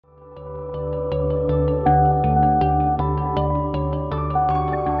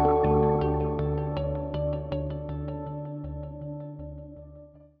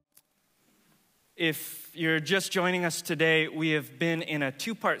If you're just joining us today, we have been in a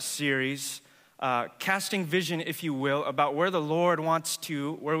two-part series, casting vision, if you will, about where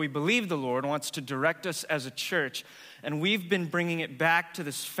we believe the Lord wants to direct us as a church. And we've been bringing it back to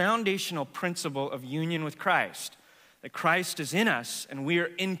this foundational principle of union with Christ, that Christ is in us and we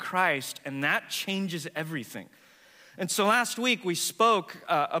are in Christ, and that changes everything. And so last week we spoke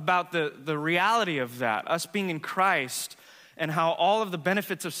about the reality of that, us being in Christ, and how all of the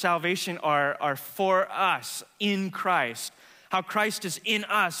benefits of salvation are for us in Christ. How Christ is in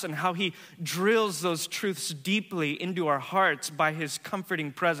us and how he drills those truths deeply into our hearts by his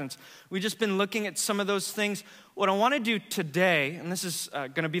comforting presence. We've just been looking at some of those things. What I want to do today, and this is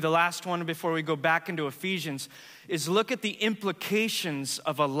going to be the last one before we go back into Ephesians, is look at the implications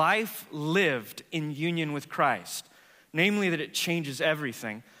of a life lived in union with Christ. Namely, that it changes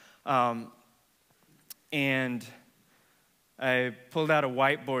everything. And I pulled out a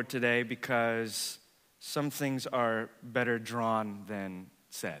whiteboard today because some things are better drawn than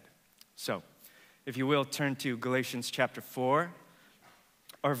said. So, if you will, turn to Galatians chapter 4.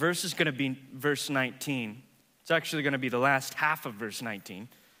 Our verse is going to be verse 19. It's actually going to be the last half of verse 19.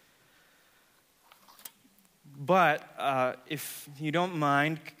 But if you don't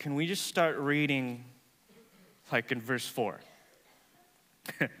mind, can we just start reading like in verse 4?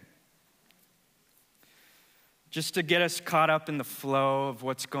 Just to get us caught up in the flow of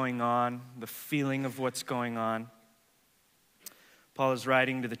what's going on, the feeling of what's going on. Paul is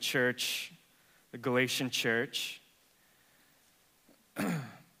writing to the church, the Galatian church, a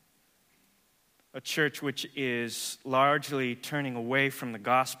church which is largely turning away from the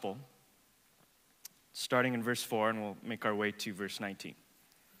gospel, starting in verse 4, and we'll make our way to verse 19.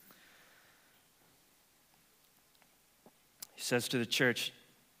 He says to the church,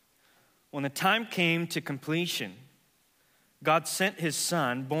 "When the time came to completion, God sent his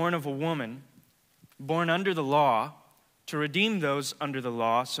Son, born of a woman, born under the law, to redeem those under the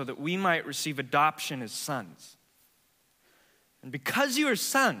law so that we might receive adoption as sons. And because you are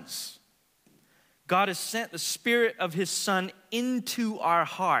sons, God has sent the Spirit of his Son into our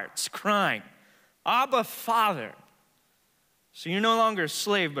hearts, crying, 'Abba, Father.' So you're no longer a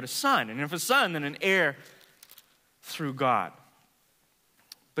slave, but a son. And if a son, then an heir through God.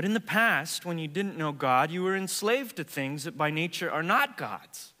 But in the past, when you didn't know God, you were enslaved to things that by nature are not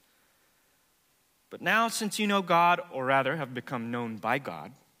God's. But now, since you know God, or rather have become known by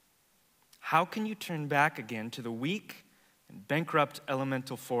God, how can you turn back again to the weak and bankrupt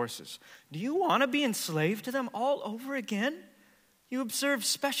elemental forces? Do you want to be enslaved to them all over again? You observe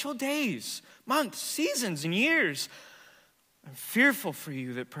special days, months, seasons, and years. I'm fearful for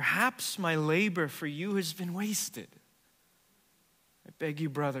you that perhaps my labor for you has been wasted. I beg you,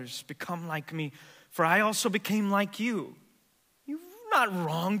 brothers, become like me, for I also became like you. You've not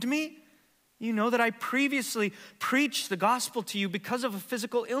wronged me. You know that I previously preached the gospel to you because of a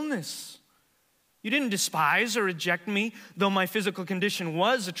physical illness. You didn't despise or reject me, though my physical condition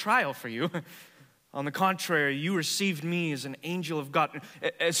was a trial for you. On the contrary, you received me as an angel of God,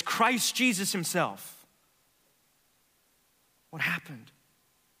 as Christ Jesus himself. What happened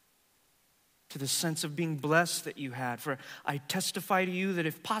to the sense of being blessed that you had? For I testify to you that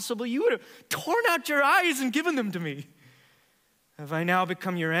if possible, you would have torn out your eyes and given them to me. Have I now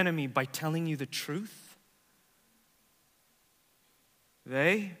become your enemy by telling you the truth?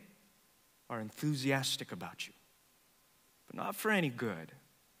 They are enthusiastic about you, but not for any good.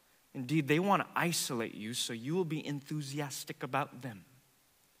 Indeed, they want to isolate you so you will be enthusiastic about them.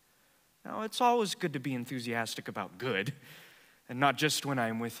 Now, it's always good to be enthusiastic about good, and not just when I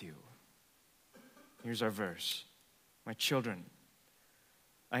am with you. Here's our verse. My children,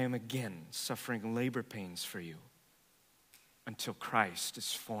 I am again suffering labor pains for you until Christ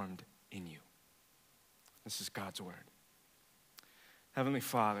is formed in you. This is God's word. Heavenly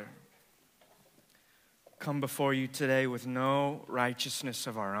Father, come before you today with no righteousness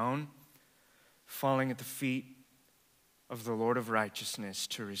of our own, falling at the feet of the Lord of righteousness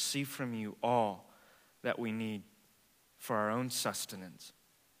to receive from you all that we need for our own sustenance.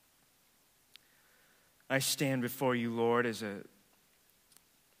 I stand before you, Lord, as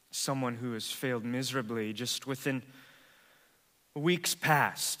someone who has failed miserably just within weeks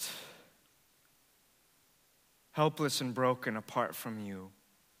past, helpless and broken apart from you,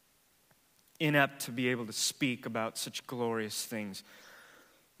 inept to be able to speak about such glorious things.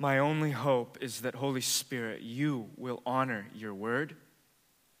 My only hope is that, Holy Spirit, you will honor your word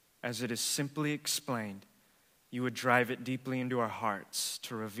as it is simply explained. You would drive it deeply into our hearts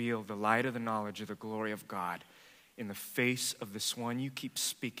to reveal the light of the knowledge of the glory of God in the face of this one you keep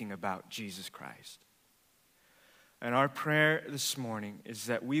speaking about, Jesus Christ. And our prayer this morning is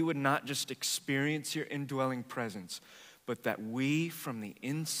that we would not just experience your indwelling presence, but that we from the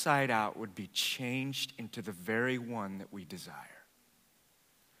inside out would be changed into the very one that we desire.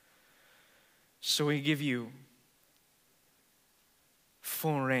 So we give you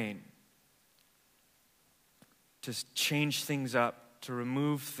full reign to change things up, to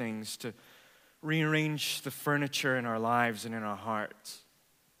remove things, to rearrange the furniture in our lives and in our hearts,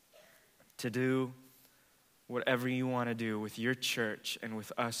 to do whatever you want to do with your church and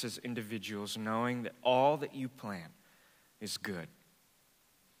with us as individuals, knowing that all that you plan is good,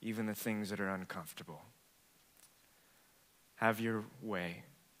 even the things that are uncomfortable. Have your way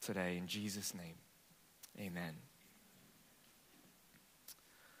today in Jesus' name. Amen.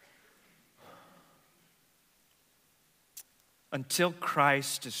 Until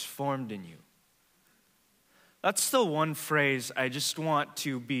Christ is formed in you. That's the one phrase I just want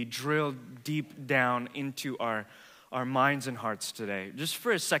to be drilled deep down into our minds and hearts today. Just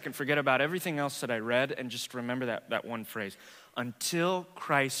for a second, forget about everything else that I read and just remember that one phrase. Until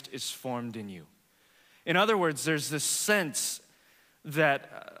Christ is formed in you. In other words, there's this sense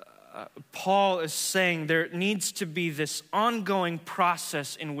that Paul is saying there needs to be this ongoing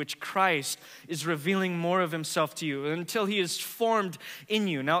process in which Christ is revealing more of himself to you until he is formed in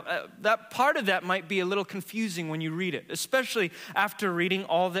you. Now, that part of that might be a little confusing when you read it, especially after reading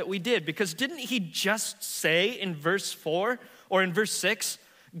all that we did, because didn't he just say in verse 4 or in verse 6,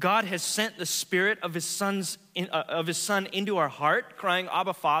 God has sent the Spirit of his Son into our heart, crying,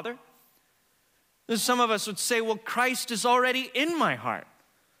 Abba, Father? Some of us would say, well, Christ is already in my heart.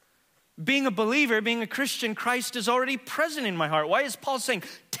 Being a believer, being a Christian, Christ is already present in my heart. Why is Paul saying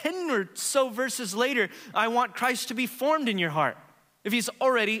 10 or so verses later, I want Christ to be formed in your heart, if he's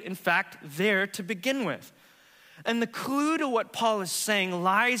already, in fact, there to begin with? And the clue to what Paul is saying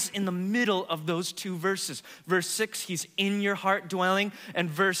lies in the middle of those two verses. Verse 6, he's in your heart dwelling, and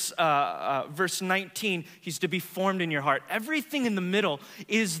verse 19, he's to be formed in your heart. Everything in the middle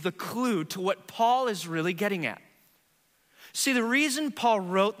is the clue to what Paul is really getting at. See, the reason Paul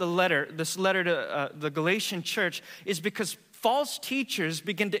wrote this letter to the Galatian church is because false teachers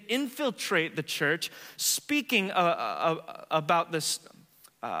begin to infiltrate the church, speaking about this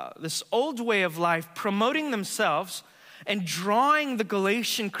old way of life, promoting themselves and drawing the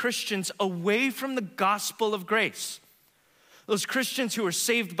Galatian Christians away from the gospel of grace. Those Christians who were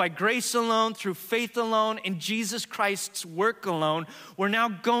saved by grace alone, through faith alone, in Jesus Christ's work alone, were now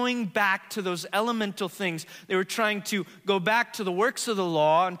going back to those elemental things. They were trying to go back to the works of the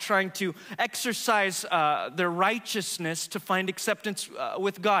law and trying to exercise their righteousness to find acceptance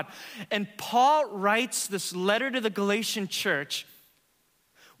with God. And Paul writes this letter to the Galatian church,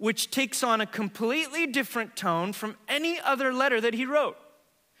 which takes on a completely different tone from any other letter that he wrote.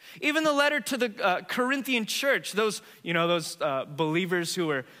 Even the letter to the Corinthian church, those believers who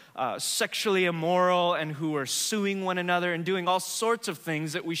were sexually immoral and who were suing one another and doing all sorts of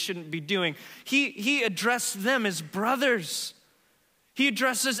things that we shouldn't be doing, he addressed them as brothers. He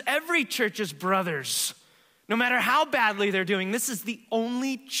addresses every church as brothers, no matter how badly they're doing. This is the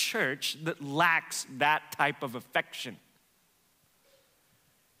only church that lacks that type of affection.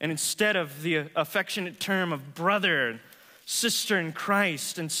 And instead of the affectionate term of brother, sister in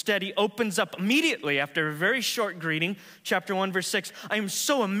Christ, instead he opens up immediately after a very short greeting, chapter 1, verse 6, I am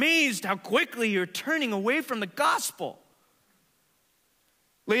so amazed how quickly you're turning away from the gospel.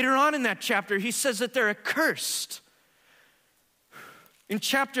 Later on in that chapter, he says that they're accursed. In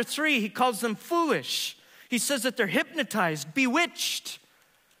chapter 3, he calls them foolish. He says that they're hypnotized, bewitched.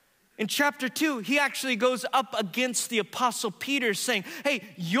 In chapter 2, he actually goes up against the Apostle Peter saying, hey,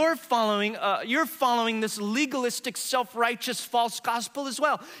 you're following this legalistic, self-righteous, false gospel as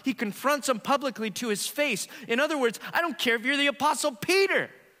well. He confronts him publicly to his face. In other words, I don't care if you're the Apostle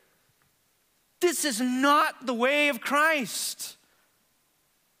Peter. This is not the way of Christ.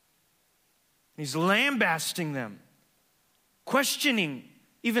 He's lambasting them, questioning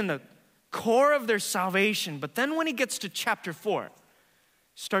even the core of their salvation. But then when he gets to chapter 4,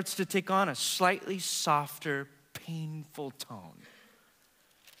 starts to take on a slightly softer, painful tone.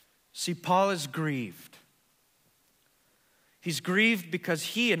 See, Paul is grieved. He's grieved because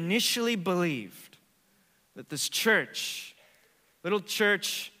he initially believed that this church, little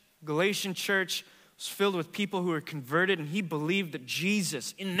church, Galatian church, was filled with people who were converted, and he believed that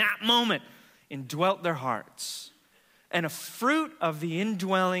Jesus, in that moment, indwelt their hearts. And a fruit of the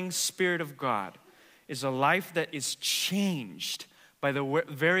indwelling Spirit of God is a life that is changed by the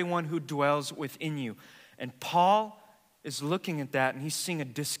very one who dwells within you. And Paul is looking at that and he's seeing a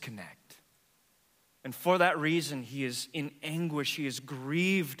disconnect. And for that reason, he is in anguish. He is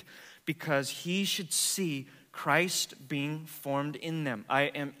grieved because he should see Christ being formed in them. I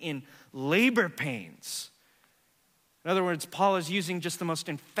am in labor pains. In other words, Paul is using just the most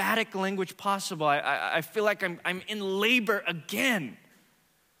emphatic language possible. I feel like I'm in labor again.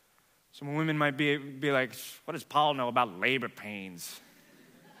 Some women might be like, what does Paul know about labor pains?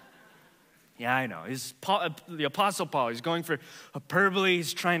 Yeah, I know. The Apostle Paul, he's going for hyperbole.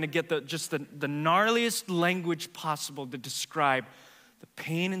 He's trying to get the gnarliest language possible to describe the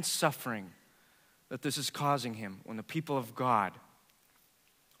pain and suffering that this is causing him when the people of God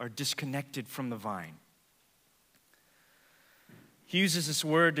are disconnected from the vine. He uses this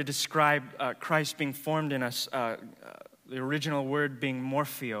word to describe Christ being formed in us. The original word being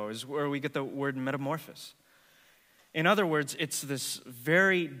morpheo is where we get the word metamorphosis. In other words, it's this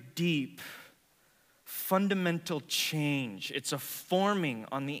very deep, fundamental change. It's a forming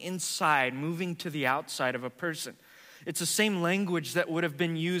on the inside, moving to the outside of a person. It's the same language that would have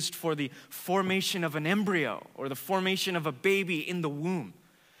been used for the formation of an embryo or the formation of a baby in the womb.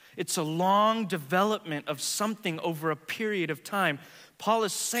 It's a long development of something over a period of time. Paul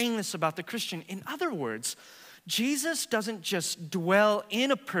is saying this about the Christian. In other words, Jesus doesn't just dwell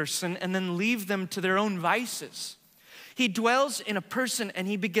in a person and then leave them to their own vices. He dwells in a person and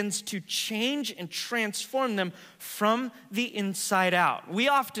he begins to change and transform them from the inside out. We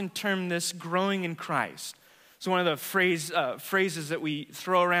often term this growing in Christ. It's one of the phrases that we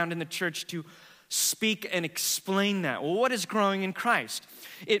throw around in the church to speak and explain that. Well, what is growing in Christ?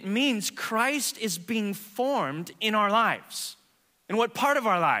 It means Christ is being formed in our lives. In what part of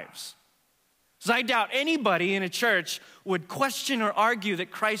our lives? Because I doubt anybody in a church would question or argue that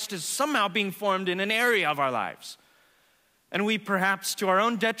Christ is somehow being formed in an area of our lives. And we perhaps, to our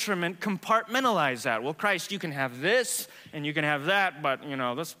own detriment, compartmentalize that. Well, Christ, you can have this and you can have that, but,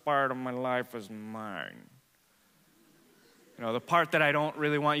 this part of my life is mine. The part that I don't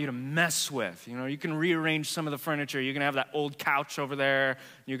really want you to mess with. You can rearrange some of the furniture. You can have that old couch over there.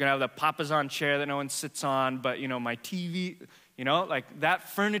 You can have the papasan chair that no one sits on, but, my TV, like that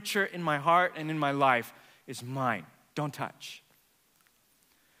furniture in my heart and in my life is mine. Don't touch.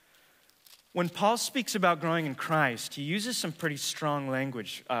 When Paul speaks about growing in Christ, he uses some pretty strong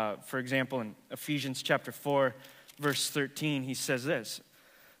language. For example, in Ephesians chapter 4, verse 13, he says this,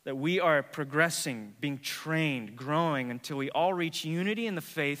 that we are progressing, being trained, growing until we all reach unity in the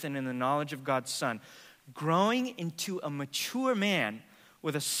faith and in the knowledge of God's Son, growing into a mature man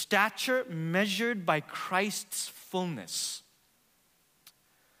with a stature measured by Christ's fullness.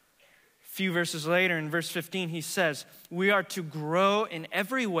 A few verses later, in verse 15, he says, we are to grow in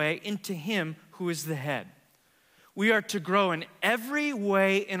every way into him who is the head. We are to grow in every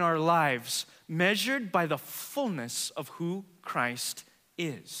way in our lives, measured by the fullness of who Christ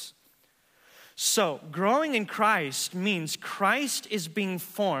is. So, growing in Christ means Christ is being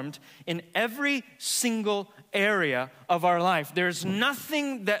formed in every single area of our life. There's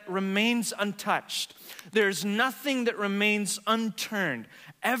nothing that remains untouched. There's nothing that remains unturned.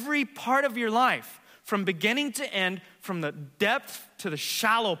 Every part of your life, from beginning to end, from the depth to the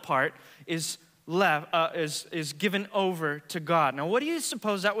shallow part, is given over to God. Now, what do you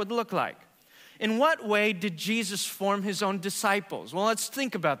suppose that would look like? In what way did Jesus form his own disciples? Well, let's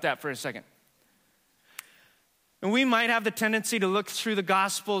think about that for a second. And we might have the tendency to look through the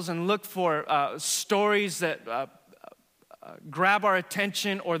Gospels and look for stories that grab our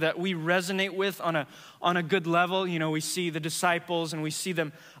attention or that we resonate with on a good level. We see the disciples and we see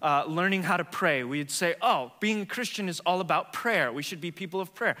them learning how to pray. We'd say, being a Christian is all about prayer. We should be people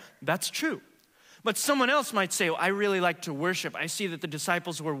of prayer. That's true. But someone else might say, I really like to worship. I see that the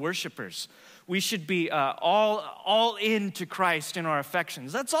disciples were worshipers. We should be all into Christ in our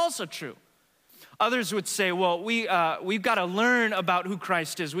affections. That's also true. Others would say, we've got to learn about who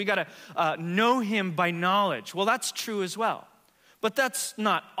Christ is. We've got to know him by knowledge. Well, that's true as well. But that's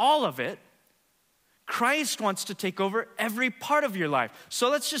not all of it. Christ wants to take over every part of your life. So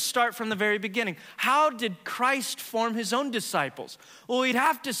let's just start from the very beginning. How did Christ form his own disciples? Well, we'd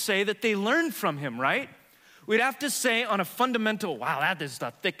have to say that they learned from him, right? We'd have to say on a fundamental, wow, that is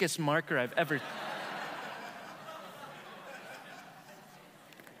the thickest marker I've ever...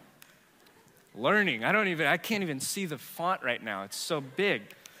 Learning, I can't even see the font right now. It's so big.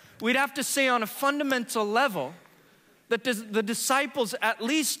 We'd have to say on a fundamental level that the disciples at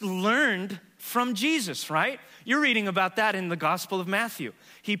least learned from Jesus, right? You're reading about that in the Gospel of Matthew.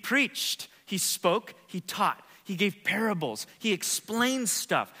 He preached, he spoke, he taught. He gave parables. He explained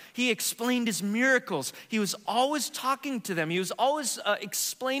stuff. He explained his miracles. He was always talking to them. He was always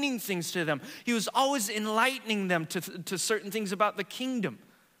explaining things to them. He was always enlightening them to certain things about the kingdom,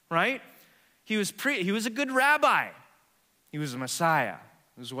 right? He was a good rabbi. He was a Messiah.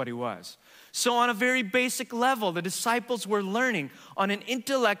 is what he was. So on a very basic level, the disciples were learning on an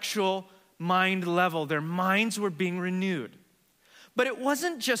intellectual mind level. Their minds were being renewed. But it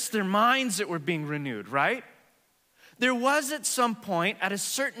wasn't just their minds that were being renewed, right? There was at some point, at a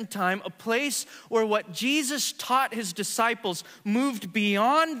certain time, a place where what Jesus taught his disciples moved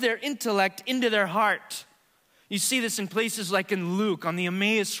beyond their intellect into their heart. You see this in places like in Luke on the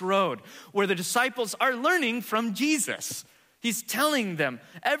Emmaus Road, where the disciples are learning from Jesus. He's telling them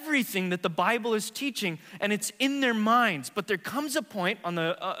everything that the Bible is teaching, and it's in their minds. But there comes a point on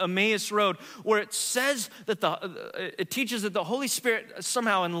the Emmaus Road where it says that it teaches that the Holy Spirit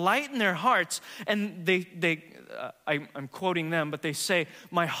somehow enlightened their hearts, and I'm quoting them, but they say,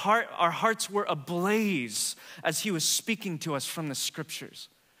 our hearts were ablaze as he was speaking to us from the Scriptures.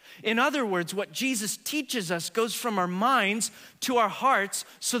 In other words, what Jesus teaches us goes from our minds to our hearts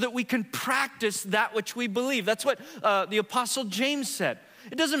so that we can practice that which we believe. That's what the Apostle James said.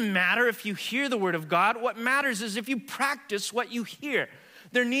 It doesn't matter if you hear the word of God. What matters is if you practice what you hear.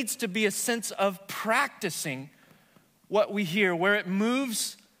 There needs to be a sense of practicing what we hear, where it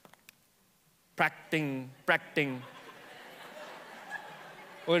moves, practicing.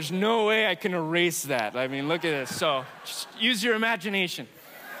 Well, there's no way I can erase that. I mean, look at this. So just use your imagination.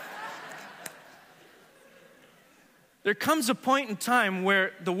 There comes a point in time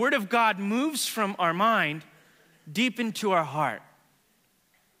where the Word of God moves from our mind deep into our heart.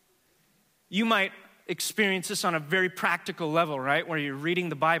 You might experience this on a very practical level, right? Where you're reading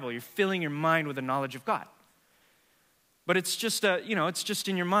the Bible, you're filling your mind with the knowledge of God. But it's just it's just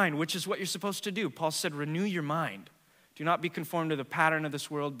in your mind, which is what you're supposed to do. Paul said, renew your mind. Do not be conformed to the pattern of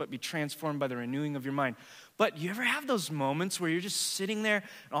this world, but be transformed by the renewing of your mind. But you ever have those moments where you're just sitting there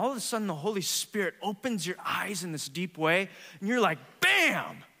and all of a sudden the Holy Spirit opens your eyes in this deep way and you're like,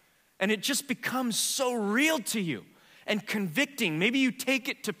 bam! And it just becomes so real to you and convicting. Maybe you take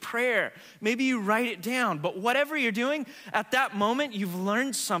it to prayer. Maybe you write it down. But whatever you're doing, at that moment you've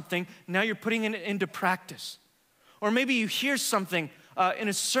learned something. Now you're putting it into practice. Or maybe you hear something in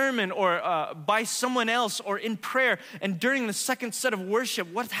a sermon or by someone else or in prayer, and during the second set of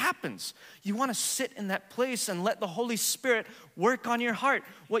worship, what happens? You want to sit in that place and let the Holy Spirit work on your heart.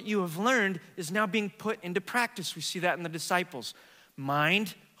 What you have learned is now being put into practice. We see that in the disciples.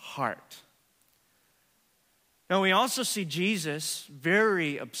 Mind, heart. Now we also see Jesus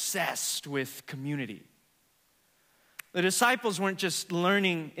very obsessed with community. The disciples weren't just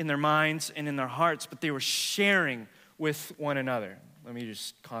learning in their minds and in their hearts, but they were sharing with one another. Let me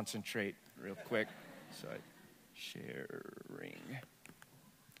just concentrate real quick. Sharing.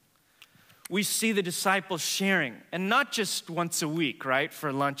 We see the disciples sharing, and not just once a week, right,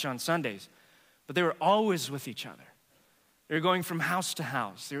 for lunch on Sundays, but they were always with each other. They were going from house to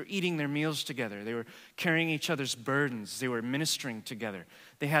house. They were eating their meals together. They were carrying each other's burdens. They were ministering together.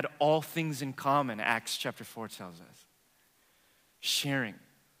 They had all things in common, Acts chapter 4 tells us. Sharing,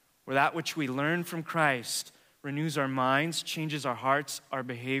 where that which we learn from Christ renews our minds, changes our hearts, our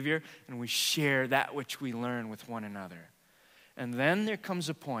behavior, and we share that which we learn with one another. And then there comes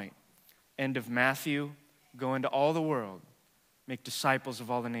a point, end of Matthew, go into all the world, make disciples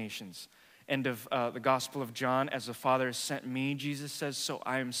of all the nations. End of the Gospel of John, as the Father has sent me, Jesus says, so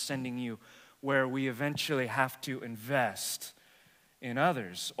I am sending you, where we eventually have to invest in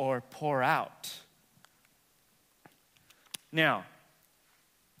others or pour out. Now,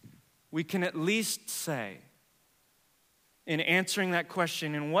 we can at least say, in answering that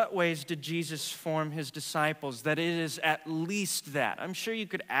question, in what ways did Jesus form his disciples, that it is at least that. I'm sure you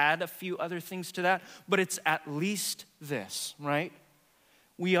could add a few other things to that, but it's at least this, right?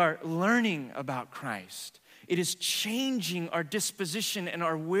 We are learning about Christ. It is changing our disposition and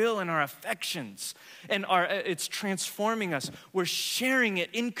our will and our affections, and it's transforming us. We're sharing it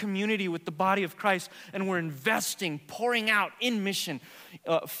in community with the body of Christ, and we're investing, pouring out in mission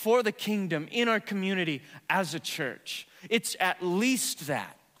for the kingdom in our community as a church. It's at least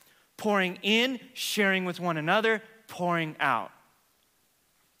that. Pouring in, sharing with one another, pouring out.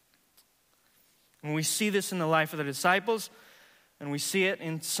 And we see this in the life of the disciples, and we see it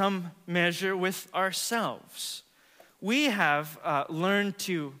in some measure with ourselves. We have learned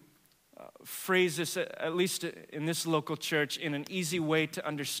to phrase this, at least in this local church, in an easy way to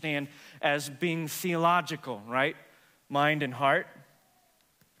understand as being theological, right? Mind and heart.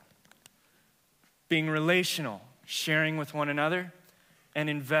 Being relational, sharing with one another, and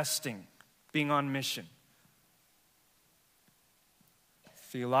investing, being on mission.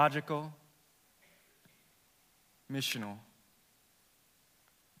 Theological, missional,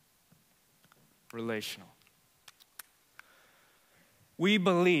 relational. We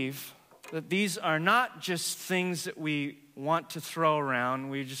believe that these are not just things that we want to throw around,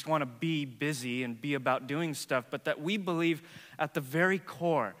 we just want to be busy and be about doing stuff, but that we believe at the very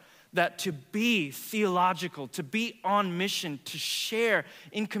core that to be theological, to be on mission, to share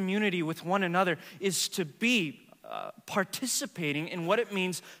in community with one another is to be participating in what it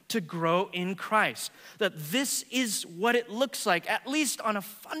means to grow in Christ. That this is what it looks like, at least on a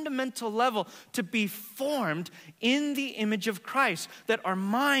fundamental level, to be formed in the image of Christ. That our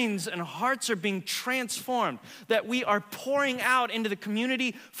minds and hearts are being transformed. That we are pouring out into the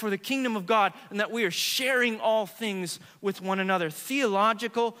community for the kingdom of God, and that we are sharing all things with one another.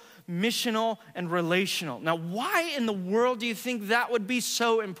 Theological, missional, and relational. Now, why in the world do you think that would be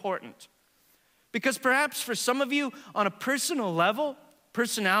so important? Because perhaps for some of you, on a personal level,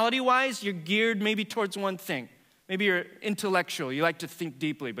 personality-wise, you're geared maybe towards one thing. Maybe you're intellectual, you like to think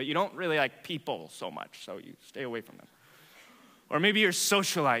deeply, but you don't really like people so much, so you stay away from them. Or maybe you're a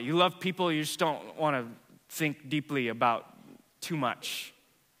socialite, you love people, you just don't want to think deeply about too much.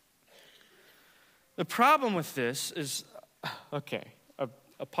 The problem with this is, okay, I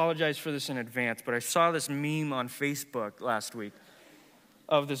apologize for this in advance, but I saw this meme on Facebook last week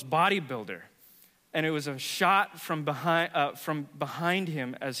of this bodybuilder. And it was a shot from behind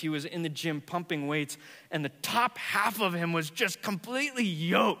him as he was in the gym pumping weights, and the top half of him was just completely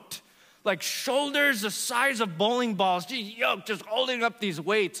yoked, like shoulders the size of bowling balls, just yoked, just holding up these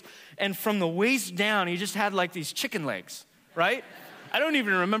weights. And from the waist down, he just had like these chicken legs, right? I don't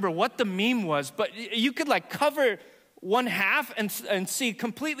even remember what the meme was, but you could like cover one half and see a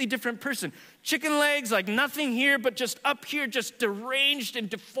completely different person. Chicken legs, like nothing here, but just up here, just deranged and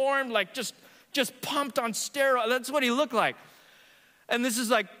deformed, like just pumped on steroids. That's what he looked like. And this is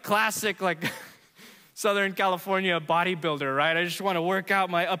like classic, like Southern California bodybuilder, right? I just want to work out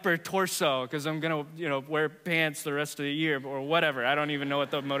my upper torso because I'm going to, wear pants the rest of the year or whatever. I don't even know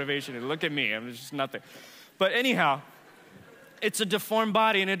what the motivation is. Look at me. I'm just nothing. But anyhow, it's a deformed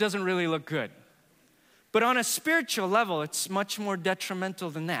body and it doesn't really look good. But on a spiritual level, it's much more detrimental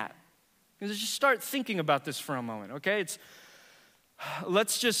than that. Because just start thinking about this for a moment, okay?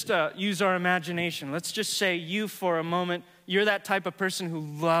 Let's just use our imagination. Let's just say you, for a moment, you're that type of person who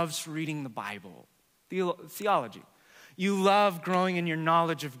loves reading the Bible, theology. You love growing in your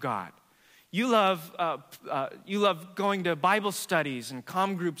knowledge of God. You love going to Bible studies and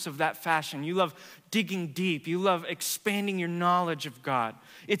comm groups of that fashion. You love digging deep. You love expanding your knowledge of God.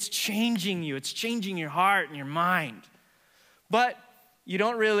 It's changing you. It's changing your heart and your mind. But you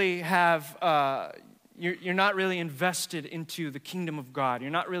don't really have... You're not really invested into the kingdom of God. You're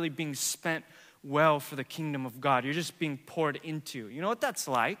not really being spent well for the kingdom of God. You're just being poured into. You know what that's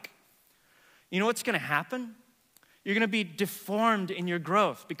like? You know what's going to happen? You're going to be deformed in your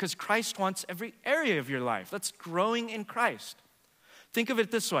growth because Christ wants every area of your life. That's growing in Christ. Think of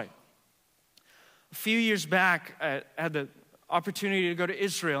it this way. A few years back, I had the opportunity to go to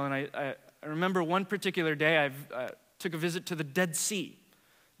Israel, and I remember one particular day I took a visit to the Dead Sea.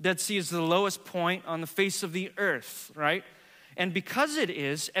 Dead Sea is the lowest point on the face of the earth, right? And because it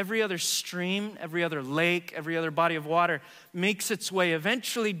is, every other stream, every other lake, every other body of water makes its way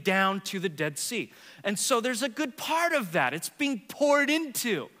eventually down to the Dead Sea. And so there's a good part of that. It's being poured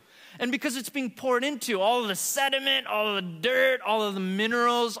into. And because it's being poured into, all of the sediment, all of the dirt, all of the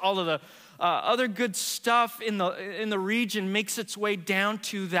minerals, all of the other good stuff in the region makes its way down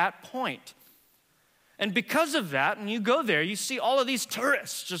to that point. And because of that, when you go there, you see all of these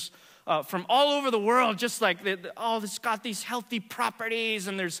tourists just from all over the world, just like, it's got these healthy properties,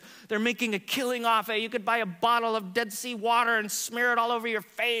 and they're making a killing off it. You could buy a bottle of Dead Sea water and smear it all over your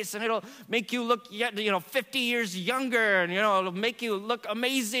face, and it'll make you look 50 years younger, and it'll make you look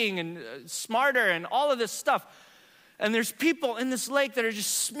amazing and smarter and all of this stuff. And there's people in this lake that are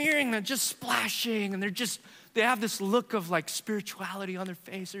just smearing, they're just splashing, and they have this look of like spirituality on their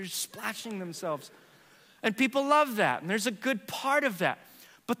face. They're just splashing themselves. And people love that, and there's a good part of that.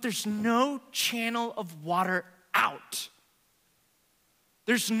 But there's no channel of water out.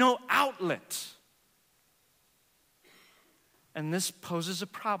 There's no outlet. And this poses a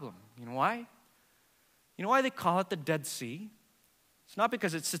problem. You know why? You know why they call it the Dead Sea? It's not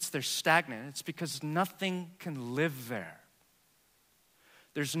because it sits there stagnant. It's because nothing can live there.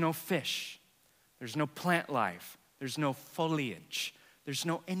 There's no fish. There's no plant life. There's no foliage. There's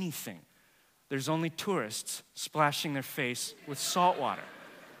no anything. There's only tourists splashing their face with salt water.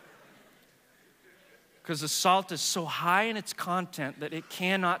 Because the salt is so high in its content that it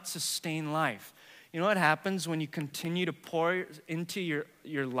cannot sustain life. You know what happens when you continue to pour into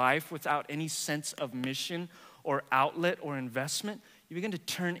your life without any sense of mission or outlet or investment? You begin to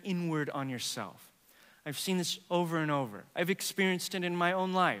turn inward on yourself. I've seen this over and over. I've experienced it in my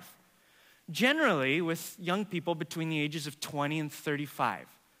own life. generally with young people between the ages of 20 and 35,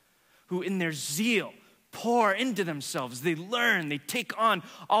 who in their zeal pour into themselves. They learn, they take on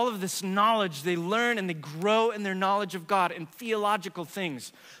all of this knowledge. They learn and they grow in their knowledge of God and theological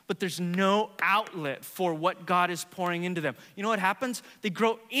things. But there's no outlet for what God is pouring into them. You know what happens? They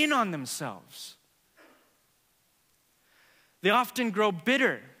grow in on themselves. They often grow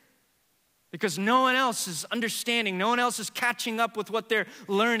bitter because no one else is understanding. No one else is catching up with what they're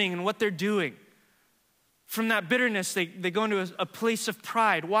learning and what they're doing. From that bitterness, they go into a place of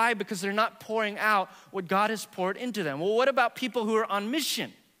pride. Why? Because they're not pouring out what God has poured into them. Well, what about people who are on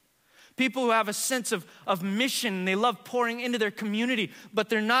mission? People who have a sense of mission. They love pouring into their community, but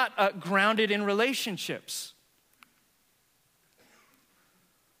they're not grounded in relationships.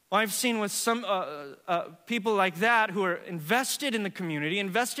 Well, I've seen with some people like that who are invested in the community,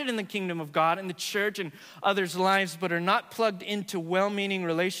 invested in the kingdom of God, in the church and others' lives, but are not plugged into well-meaning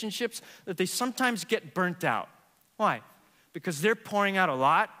relationships, that they sometimes get burnt out. Why? Because they're pouring out a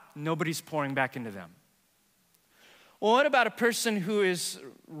lot, nobody's pouring back into them. Well, what about a person who is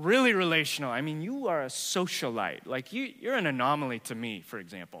really relational? I mean, you are a socialite. Like, you're an anomaly to me, for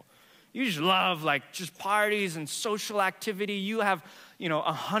example. You just love just parties and social activity. You have,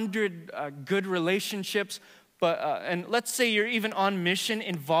 100 good relationships. But and let's say you're even on mission,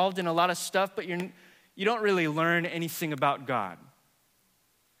 involved in a lot of stuff, but you don't really learn anything about God.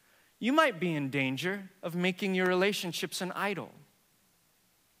 You might be in danger of making your relationships an idol.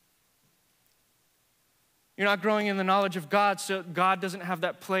 You're not growing in the knowledge of God, so God doesn't have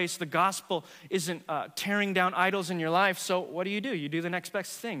that place. The gospel isn't tearing down idols in your life, so what do? You do the next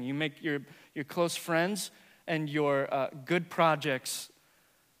best thing. You make your close friends and your good projects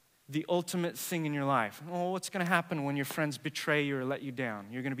the ultimate thing in your life. Oh, what's going to happen when your friends betray you or let you down?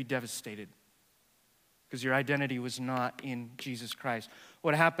 You're going to be devastated because your identity was not in Jesus Christ.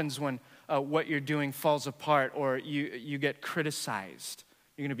 What happens when what you're doing falls apart or you get criticized?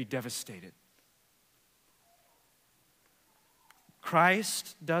 You're going to be devastated.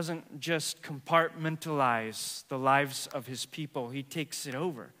 Christ doesn't just compartmentalize the lives of his people. He takes it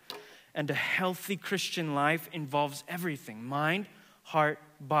over. And a healthy Christian life involves everything: mind, heart,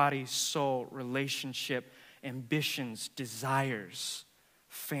 body, soul, relationship, ambitions, desires,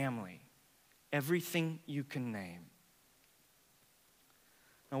 family. Everything you can name.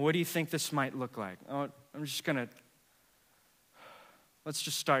 Now, what do you think this might look like? Let's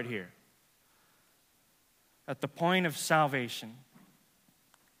just start here. At the point of salvation,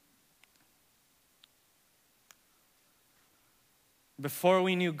 before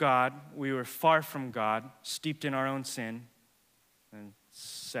we knew God, we were far from God, steeped in our own sin, and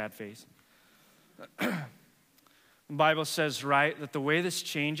sad face. The Bible says, right, that the way this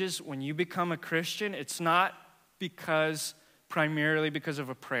changes when you become a Christian, it's not primarily because of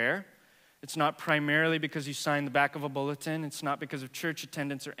a prayer. It's not primarily because you signed the back of a bulletin. It's not because of church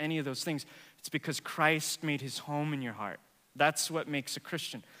attendance or any of those things. It's because Christ made his home in your heart. That's what makes a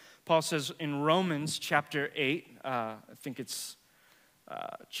Christian. Paul says in Romans chapter 8, I think it's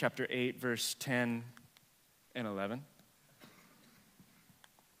chapter 8, verse 10 and 11.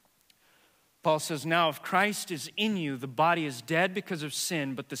 Paul says, now if Christ is in you, the body is dead because of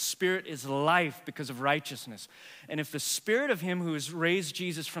sin, but the spirit is life because of righteousness. And if the spirit of him who has raised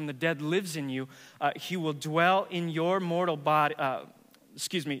Jesus from the dead lives in you, he will dwell in your mortal body.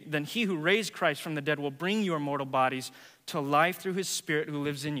 Then he who raised Christ from the dead will bring your mortal bodies to life through his spirit who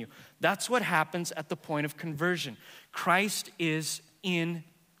lives in you. That's what happens at the point of conversion. Christ is in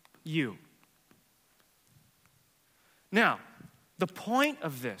you. Now, the point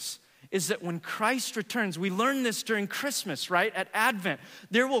of this is that when Christ returns, we learn this during Christmas, right? At Advent,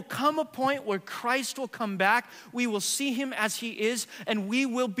 there will come a point where Christ will come back. We will see him as he is, and we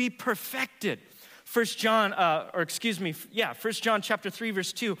will be perfected. 1 John chapter 3,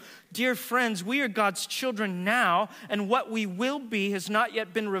 verse 2. Dear friends, we are God's children now, and what we will be has not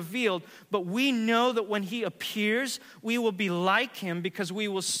yet been revealed, but we know that when he appears, we will be like him because we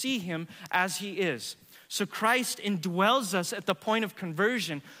will see him as he is. So Christ indwells us at the point of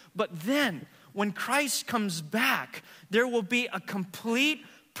conversion, but then when Christ comes back, there will be a complete,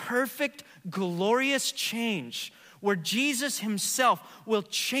 perfect, glorious change where Jesus himself will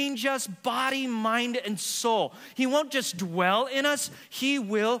change us body, mind, and soul. He won't just dwell in us, he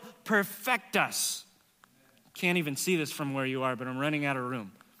will perfect us. Can't even see this from where you are, but I'm running out of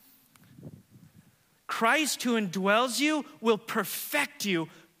room. Christ who indwells you will perfect you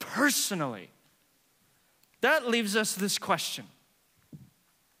personally. That leaves us this question.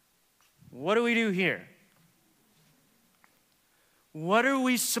 What do we do here? What are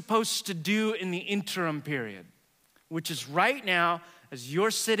we supposed to do in the interim period? Which is right now as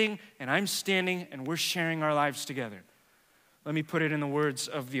you're sitting and I'm standing and we're sharing our lives together. Let me put it in the words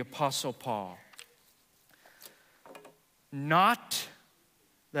of the Apostle Paul. Not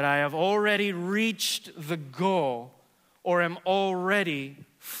that I have already reached the goal or am already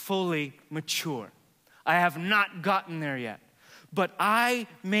fully mature. I have not gotten there yet. But I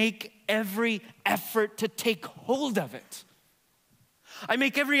make every effort to take hold of it. I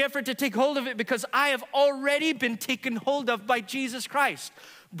make every effort to take hold of it because I have already been taken hold of by Jesus Christ.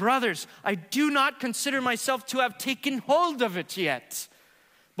 Brothers, I do not consider myself to have taken hold of it yet.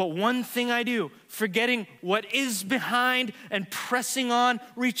 But one thing I do, forgetting what is behind and pressing on,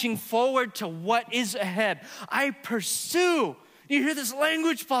 reaching forward to what is ahead. I pursue. You hear this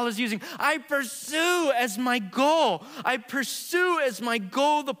language Paul is using. I pursue as my goal. I pursue as my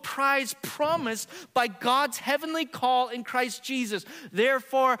goal the prize promised by God's heavenly call in Christ Jesus.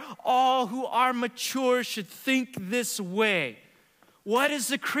 Therefore, all who are mature should think this way. What is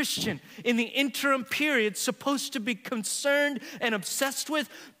the Christian in the interim period supposed to be concerned and obsessed with?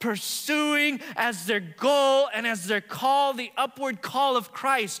 Pursuing as their goal and as their call, the upward call of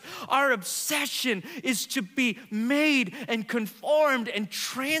Christ. Our obsession is to be made and conformed and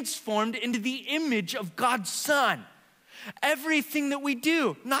transformed into the image of God's Son. Everything that we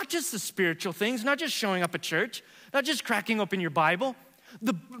do, not just the spiritual things, not just showing up at church, not just cracking open your Bible,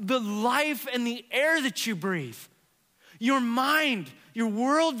 the life and the air that you breathe. Your mind, your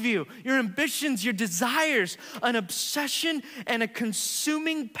worldview, your ambitions, your desires, an obsession and a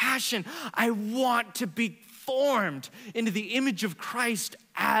consuming passion. I want to be formed into the image of Christ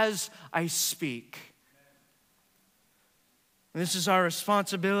as I speak. And this is our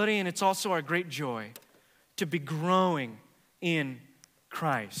responsibility, and it's also our great joy to be growing in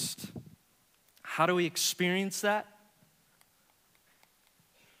Christ. How do we experience that?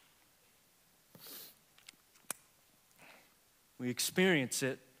 We experience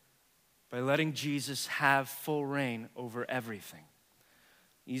it by letting Jesus have full reign over everything.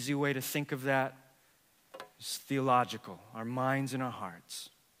 Easy way to think of that is theological, our minds and our hearts,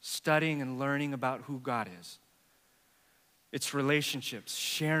 studying and learning about who God is. It's relationships,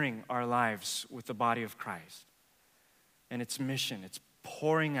 sharing our lives with the body of Christ. And its mission, it's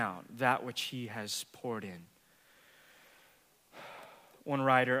pouring out that which he has poured in. One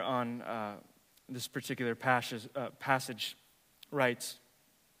writer on this particular passage writes,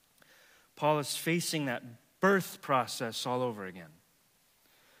 Paul is facing that birth process all over again.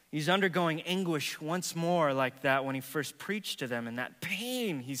 He's undergoing anguish once more like that when he first preached to them, and that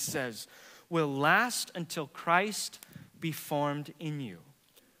pain, he says, will last until Christ be formed in you.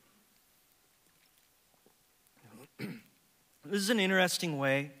 This is an interesting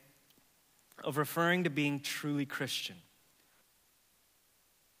way of referring to being truly Christian.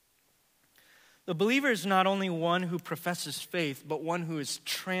 The believer is not only one who professes faith, but one who is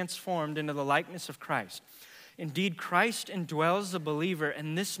transformed into the likeness of Christ. Indeed, Christ indwells the believer,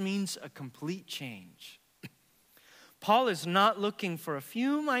 and this means a complete change. Paul is not looking for a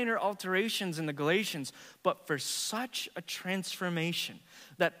few minor alterations in the Galatians, but for such a transformation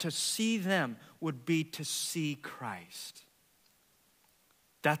that to see them would be to see Christ.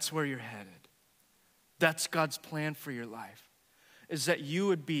 That's where you're headed. That's God's plan for your life. Is that you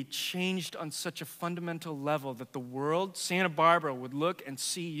would be changed on such a fundamental level that the world, Santa Barbara, would look and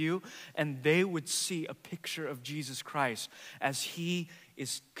see you, and they would see a picture of Jesus Christ as he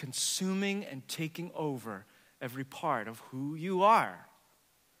is consuming and taking over every part of who you are.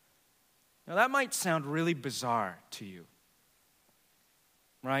 Now that might sound really bizarre to you,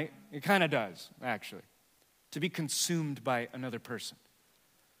 right? It kind of does, actually, to be consumed by another person.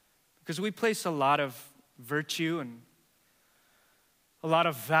 Because we place a lot of virtue and a lot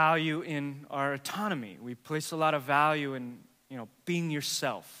of value in our autonomy. We place a lot of value in, being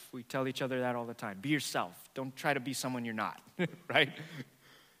yourself. We tell each other that all the time. Be yourself. Don't try to be someone you're not, right?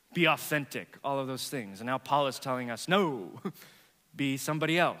 Be authentic, all of those things. And now Paul is telling us, no, be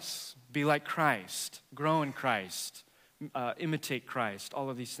somebody else. Be like Christ. Grow in Christ. Imitate Christ.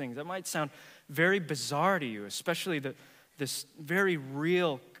 All of these things. That might sound very bizarre to you, especially this very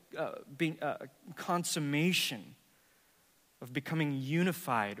real consummation of becoming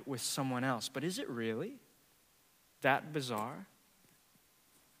unified with someone else. But is it really that bizarre?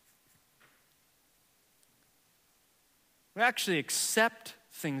 We actually accept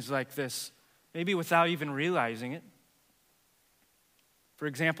things like this, maybe without even realizing it. For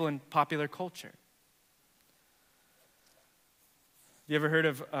example, in popular culture. You ever heard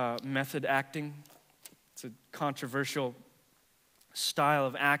of method acting? It's a controversial style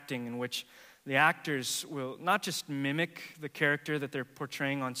of acting in which the actors will not just mimic the character that they're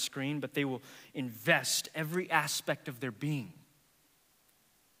portraying on screen, but they will invest every aspect of their being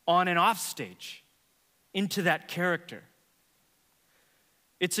on and off stage into that character.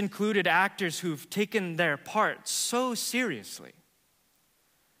 It's included actors who've taken their part so seriously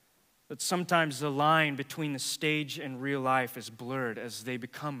that sometimes the line between the stage and real life is blurred as they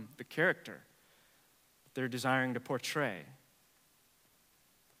become the character that they're desiring to portray.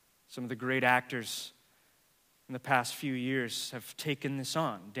 Some of the great actors in the past few years have taken this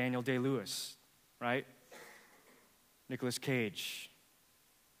on. Daniel Day-Lewis, right? Nicolas Cage,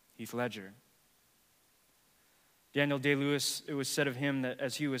 Heath Ledger. Daniel Day-Lewis, it was said of him that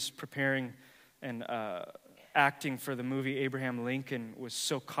as he was preparing and acting for the movie Abraham Lincoln, was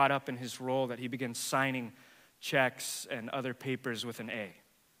so caught up in his role that he began signing checks and other papers with an A.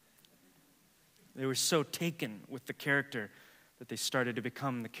 They were so taken with the character that they started to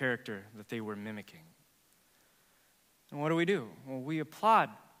become the character that they were mimicking. And what do? Well, we applaud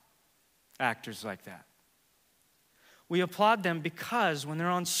actors like that. We applaud them because when they're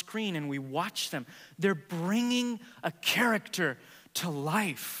on screen and we watch them, they're bringing a character to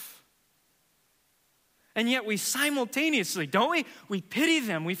life. And yet we simultaneously, don't we? We pity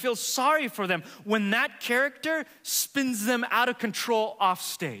them. We feel sorry for them when that character spins them out of control off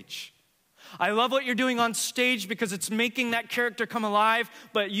stage. I love what you're doing on stage because it's making that character come alive,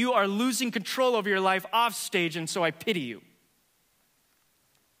 but you are losing control over your life off stage, and so I pity you.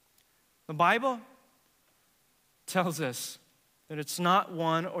 The Bible tells us that it's not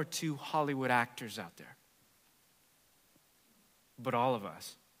one or two Hollywood actors out there, but all of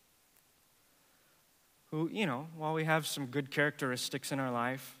us who, while we have some good characteristics in our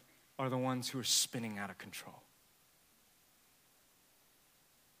life, are the ones who are spinning out of control.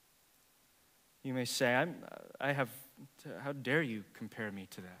 You may say, how dare you compare me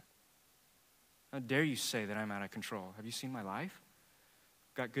to that? How dare you say that I'm out of control? Have you seen my life?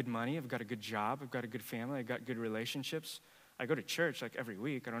 I've got good money, I've got a good job, I've got a good family, I've got good relationships. I go to church like every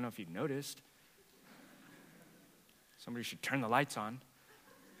week. I don't know if you've noticed. Somebody should turn the lights on.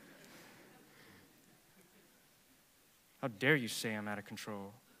 How dare you say I'm out of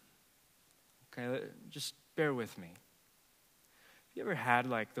control? Okay, just bear with me. Have you ever had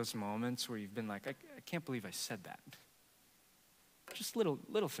like those moments where you've been like, I can't believe I said that? Just little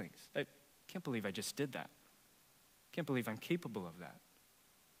things. I can't believe I just did that. I can't believe I'm capable of that.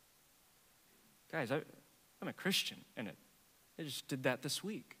 Guys, I'm a Christian, and I just did that this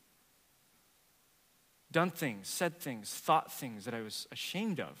week. Done things, said things, thought things that I was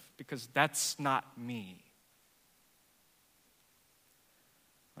ashamed of because that's not me.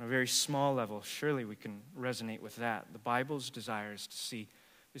 On a very small level, surely we can resonate with that. The Bible's desire is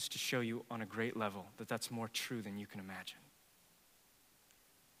to show you on a great level that that's more true than you can imagine.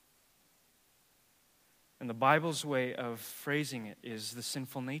 And the Bible's way of phrasing it is the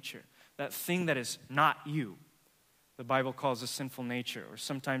sinful nature. That thing that is not you. The Bible calls a sinful nature, or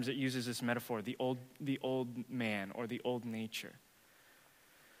sometimes it uses this metaphor, the old man or the old nature.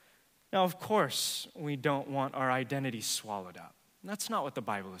 Now, of course, we don't want our identity swallowed up. That's not what the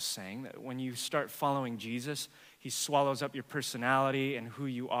Bible is saying, that when you start following Jesus, he swallows up your personality and who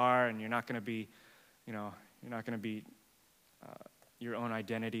you are, and you're not going to be, your own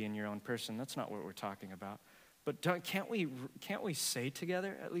identity and your own person. That's not what we're talking about. But can't we say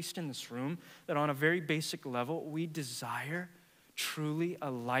together, at least in this room, that on a very basic level, we desire truly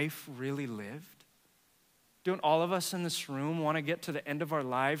a life really lived? Don't all of us in this room want to get to the end of our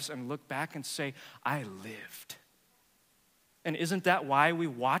lives and look back and say, I lived? And isn't that why we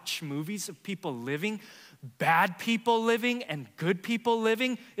watch movies of people living, bad people living and good people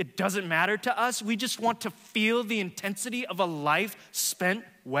living? It doesn't matter to us. We just want to feel the intensity of a life spent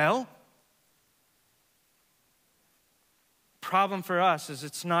well. Problem for us is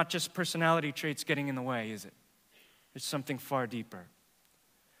it's not just personality traits getting in the way, is it? It's something far deeper.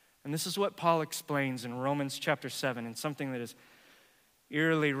 And this is what Paul explains in Romans chapter 7, and something that is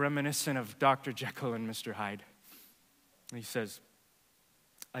eerily reminiscent of Dr. Jekyll and Mr. Hyde. He says,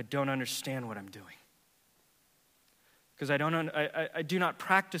 I don't understand what I'm doing. Because I do not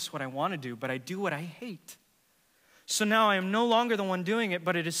practice what I want to do, but I do what I hate. So now I am no longer the one doing it,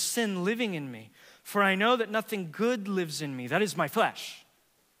 but it is sin living in me. For I know that nothing good lives in me, that is my flesh.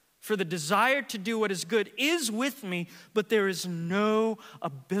 For the desire to do what is good is with me, but there is no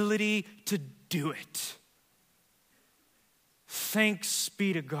ability to do it. Thanks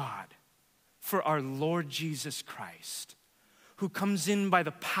be to God for our Lord Jesus Christ, who comes in by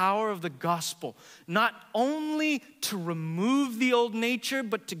the power of the gospel, not only to remove the old nature,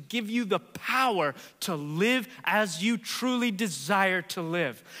 but to give you the power to live as you truly desire to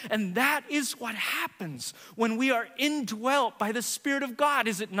live. And that is what happens when we are indwelt by the Spirit of God,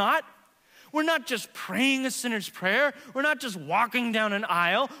 is it not? We're not just praying a sinner's prayer. We're not just walking down an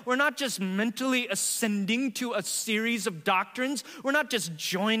aisle. We're not just mentally ascending to a series of doctrines. We're not just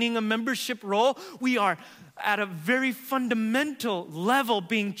joining a membership roll. We are at a very fundamental level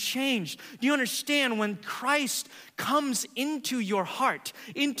being changed. Do you understand? When Christ comes into your heart,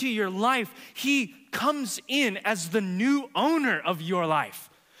 into your life, he comes in as the new owner of your life.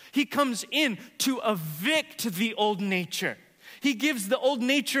 He comes in to evict the old nature. He gives the old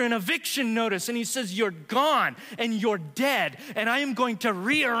nature an eviction notice, and he says, you're gone and you're dead, and I am going to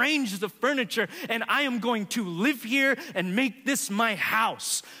rearrange the furniture, and I am going to live here and make this my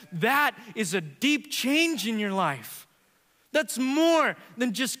house. That is a deep change in your life. That's more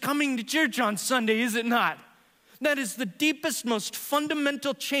than just coming to church on Sunday, is it not? That is the deepest, most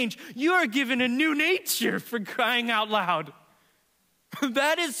fundamental change. You are given a new nature, for crying out loud.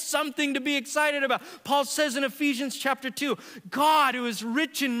 That is something to be excited about. Paul says in Ephesians chapter 2, God, who is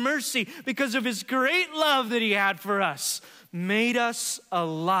rich in mercy because of his great love that he had for us, made us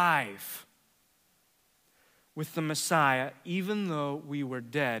alive with the Messiah, even though we were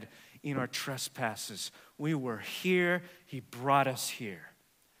dead in our trespasses. We were here, he brought us here.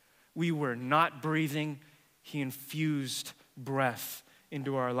 We were not breathing, he infused breath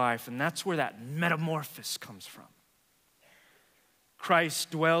into our life. And that's where that metamorphosis comes from. Christ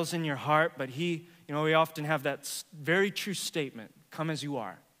dwells in your heart, but we often have that very true statement, come as you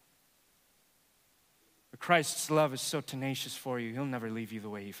are. But Christ's love is so tenacious for you, he'll never leave you the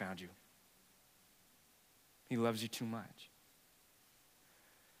way he found you. He loves you too much.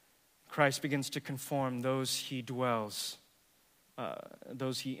 Christ begins to conform those he indwells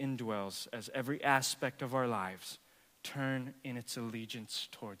as every aspect of our lives turn in its allegiance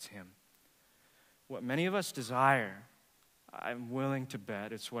towards him. What many of us desire, I'm willing to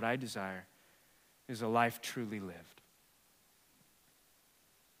bet, it's what I desire, is a life truly lived.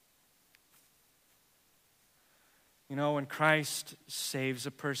 You know, when Christ saves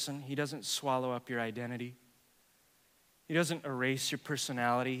a person, he doesn't swallow up your identity. He doesn't erase your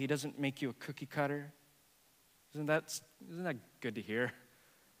personality. He doesn't make you a cookie cutter. Isn't that good to hear?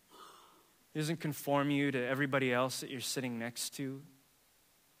 He doesn't conform you to everybody else that you're sitting next to.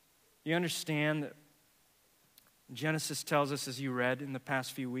 You understand that Genesis tells us, as you read in the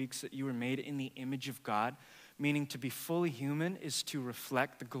past few weeks, that you were made in the image of God, meaning to be fully human is to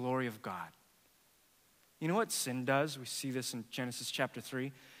reflect the glory of God. You know what sin does? We see this in Genesis chapter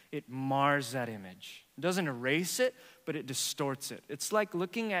 3. It mars that image. It doesn't erase it, but it distorts it. It's like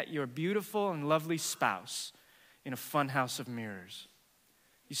looking at your beautiful and lovely spouse in a fun house of mirrors.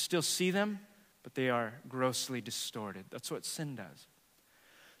 You still see them, but they are grossly distorted. That's what sin does.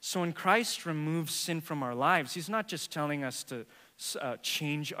 So when Christ removes sin from our lives, he's not just telling us to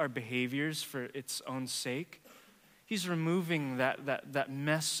change our behaviors for its own sake. He's removing that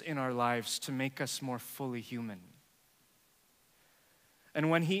mess in our lives to make us more fully human.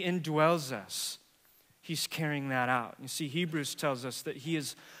 And when he indwells us, he's carrying that out. You see, Hebrews tells us that he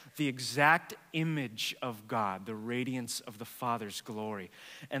is the exact image of God, the radiance of the Father's glory.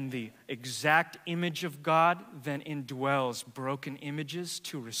 And the exact image of God then indwells broken images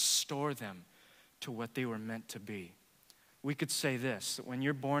to restore them to what they were meant to be. We could say this, that when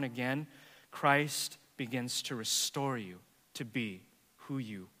you're born again, Christ begins to restore you to be who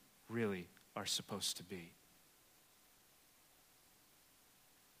you really are supposed to be.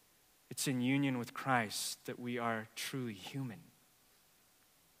 It's in union with Christ that we are truly human.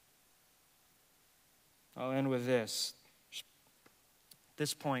 I'll end with this. At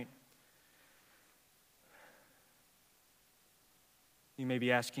this point, you may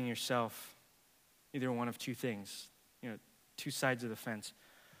be asking yourself either one of two things, two sides of the fence.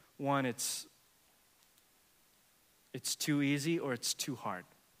 One, it's too easy or it's too hard.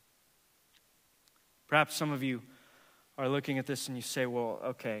 Perhaps some of you are looking at this and you say,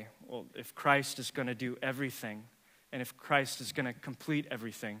 if Christ is going to do everything, and if Christ is going to complete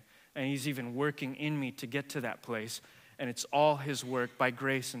everything, and he's even working in me to get to that place, and it's all his work by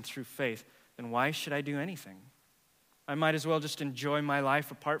grace and through faith, then why should I do anything? I might as well just enjoy my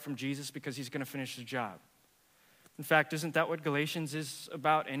life apart from Jesus because he's going to finish the job. In fact, isn't that what Galatians is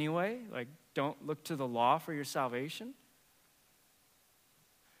about anyway? Like, don't look to the law for your salvation.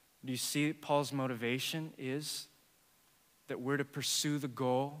 Do you see Paul's motivation is that we're to pursue the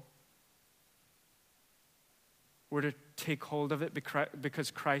goal? We're to take hold of it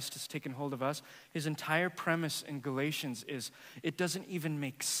because Christ has taken hold of us. His entire premise in Galatians is it doesn't even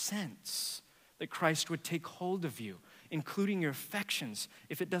make sense that Christ would take hold of you, including your affections,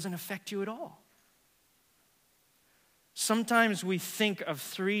 if it doesn't affect you at all. Sometimes we think of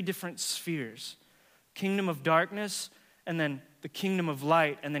three different spheres: kingdom of darkness, and then the kingdom of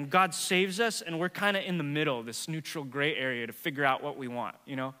light, and then God saves us, and we're kind of in the middle, this neutral gray area to figure out what we want,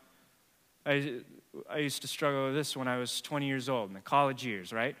 you know? I used to struggle with this when I was 20 years old, in the college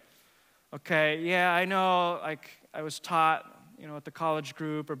years, right? Okay, yeah, I know, like, I was taught, you know, at the college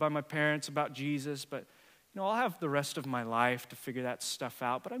group or by my parents about Jesus, but, you know, I'll have the rest of my life to figure that stuff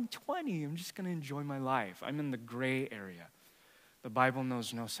out, but I'm 20, I'm just going to enjoy my life. I'm in the gray area. The Bible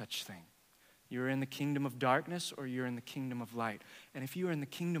knows no such thing. You're in the kingdom of darkness or you're in the kingdom of light. And if you are in the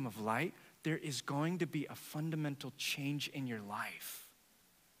kingdom of light, there is going to be a fundamental change in your life.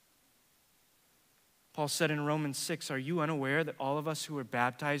 Paul said in Romans 6, are you unaware that all of us who were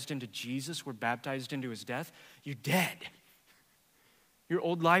baptized into Jesus were baptized into his death? You're dead. Your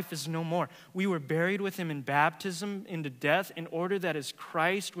old life is no more. We were buried with him in baptism into death in order that as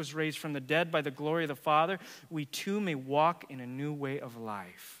Christ was raised from the dead by the glory of the Father, we too may walk in a new way of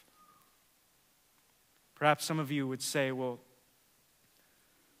life. Perhaps some of you would say, well,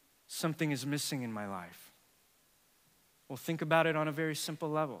 something is missing in my life. Well, think about it on a very simple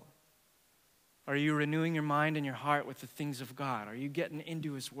level. Are you renewing your mind and your heart with the things of God? Are you getting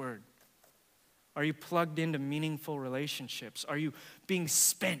into his word? Are you plugged into meaningful relationships? Are you being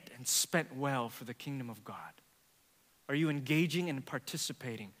spent and spent well for the kingdom of God? Are you engaging and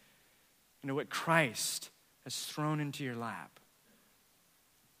participating in what Christ has thrown into your lap?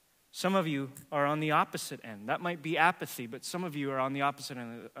 Some of you are on the opposite end. That might be apathy, but some of you are on the opposite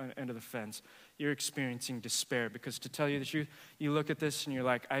end of the fence. You're experiencing despair because, to tell you the truth, you look at this and you're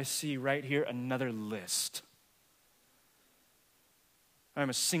like, I see right here another list. I'm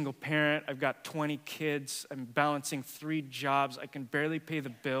a single parent. I've got 20 kids. I'm balancing 3 jobs. I can barely pay the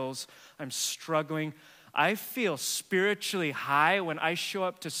bills. I'm struggling. I feel spiritually high when I show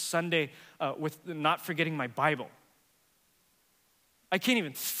up to Sunday with not forgetting my Bible. I can't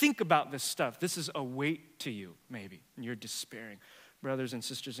even think about this stuff. This is a weight to you, maybe, and you're despairing. Brothers and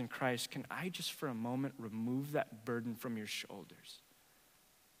sisters in Christ, can I just for a moment remove that burden from your shoulders?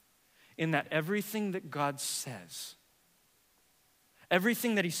 In that everything that God says,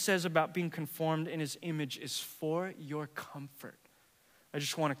 everything that he says about being conformed in his image is for your comfort. I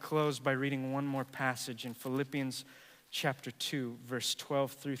just want to close by reading one more passage in Philippians chapter 2, verse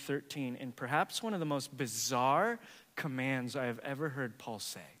 12 through 13, and perhaps one of the most bizarre commands I have ever heard Paul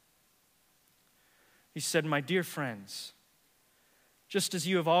say. He said, my dear friends, just as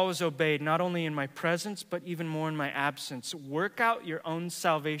you have always obeyed, not only in my presence, but even more in my absence, work out your own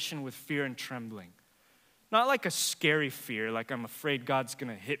salvation with fear and trembling. Not like a scary fear, like I'm afraid God's going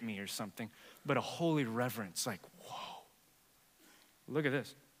to hit me or something, but a holy reverence, like, whoa. Look at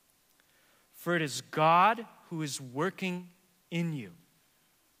this. For it is God who is working in you,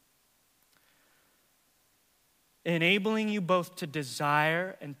 enabling you both to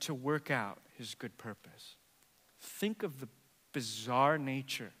desire and to work out his good purpose. Think of the bizarre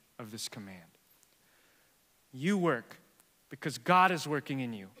nature of this command. You work because God is working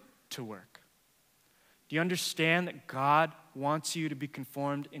in you to work. Do you understand that God wants you to be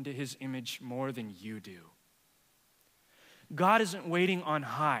conformed into his image more than you do? God isn't waiting on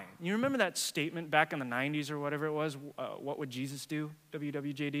high. You remember that statement back in the 90s or whatever it was, what would Jesus do,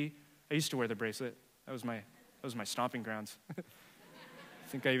 WWJD? I used to wear the bracelet. That was my stomping grounds. I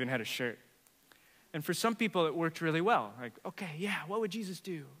think I even had a shirt. And for some people, it worked really well. Like, okay, yeah, what would Jesus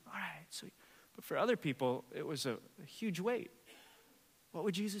do? All right, sweet. But for other people, it was a huge weight. What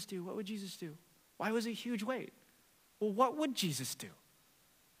would Jesus do? What would Jesus do? Why was it a huge weight? Well, what would Jesus do?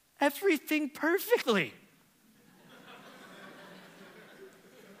 Everything perfectly.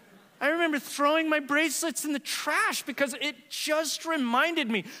 I remember throwing my bracelets in the trash because it just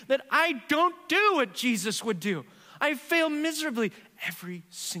reminded me that I don't do what Jesus would do. I fail miserably every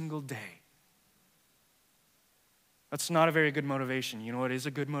single day. That's not a very good motivation. You know what is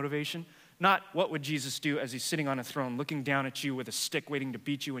a good motivation? Not what would Jesus do as he's sitting on a throne looking down at you with a stick waiting to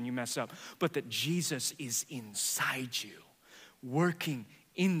beat you when you mess up, but that Jesus is inside you, working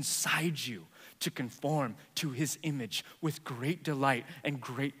inside you to conform to his image with great delight and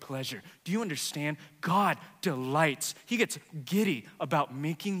great pleasure. Do you understand? God delights. He gets giddy about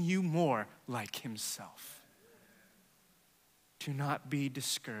making you more like himself. Do not be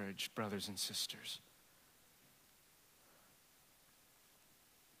discouraged, brothers and sisters.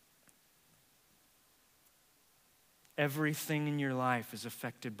 Everything in your life is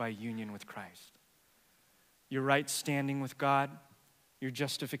affected by union with Christ. Your right standing with God, your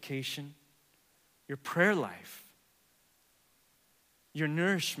justification, your prayer life, your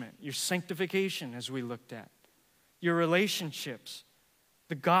nourishment, your sanctification, as we looked at, your relationships,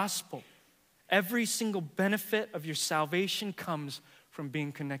 the gospel. Every single benefit of your salvation comes from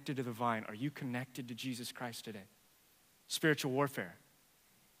being connected to the vine. Are you connected to Jesus Christ today? spiritual warfare.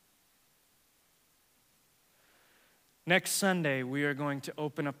 Next Sunday, we are going to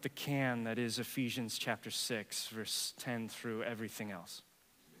open up the can that is Ephesians chapter 6, verse 10 through everything else.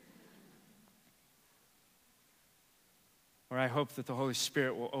 Where I hope that the Holy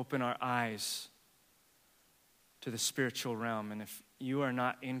Spirit will open our eyes to the spiritual realm. And if you are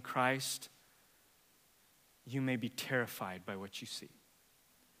not in Christ, you may be terrified by what you see.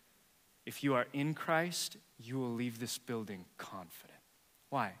 If you are in Christ, you will leave this building confident.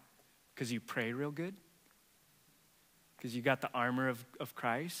 Why? Because you pray real good? Because you got the armor of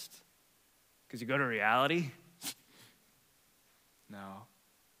Christ? Because you go to reality? No.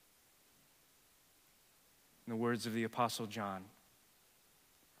 In the words of the Apostle John,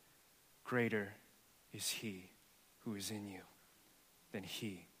 greater is he who is in you than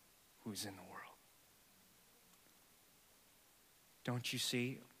he who is in the world. Don't you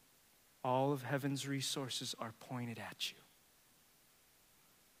see? All of heaven's resources are pointed at you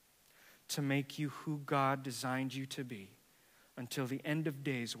to make you who God designed you to be until the end of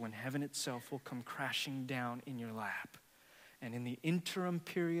days, when heaven itself will come crashing down in your lap. And in the interim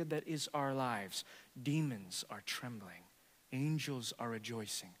period that is our lives, demons are trembling, angels are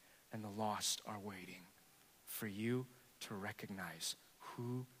rejoicing, and the lost are waiting for you to recognize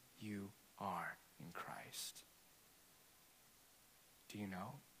who you are in Christ. Do you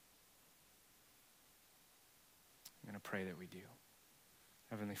know? I'm going to pray that we do.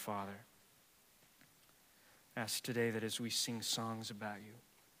 Heavenly Father, I ask today that as we sing songs about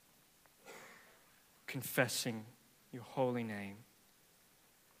you, confessing your holy name,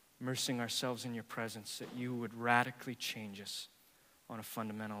 immersing ourselves in your presence, that you would radically change us on a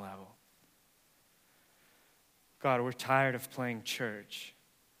fundamental level. God, we're tired of playing church,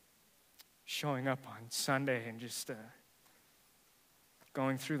 showing up on Sunday and just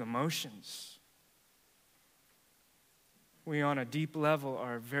going through the motions. We, on a deep level,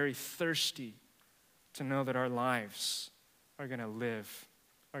 are very thirsty to know that our lives are going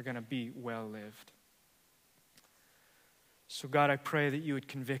to be well lived. So God, I pray that you would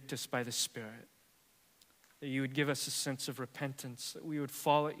convict us by the Spirit, that you would give us a sense of repentance, that we would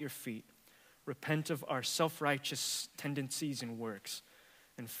fall at your feet, repent of our self-righteous tendencies and works,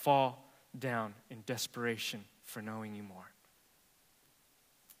 and fall down in desperation for knowing you more.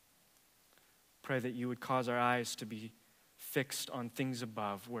 Pray that you would cause our eyes to be fixed on things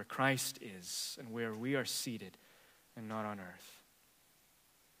above, where Christ is and where we are seated, and not on earth.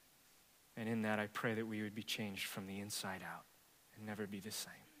 And in that, I pray that we would be changed from the inside out and never be the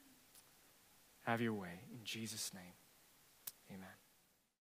same. Have your way. In Jesus' name, amen.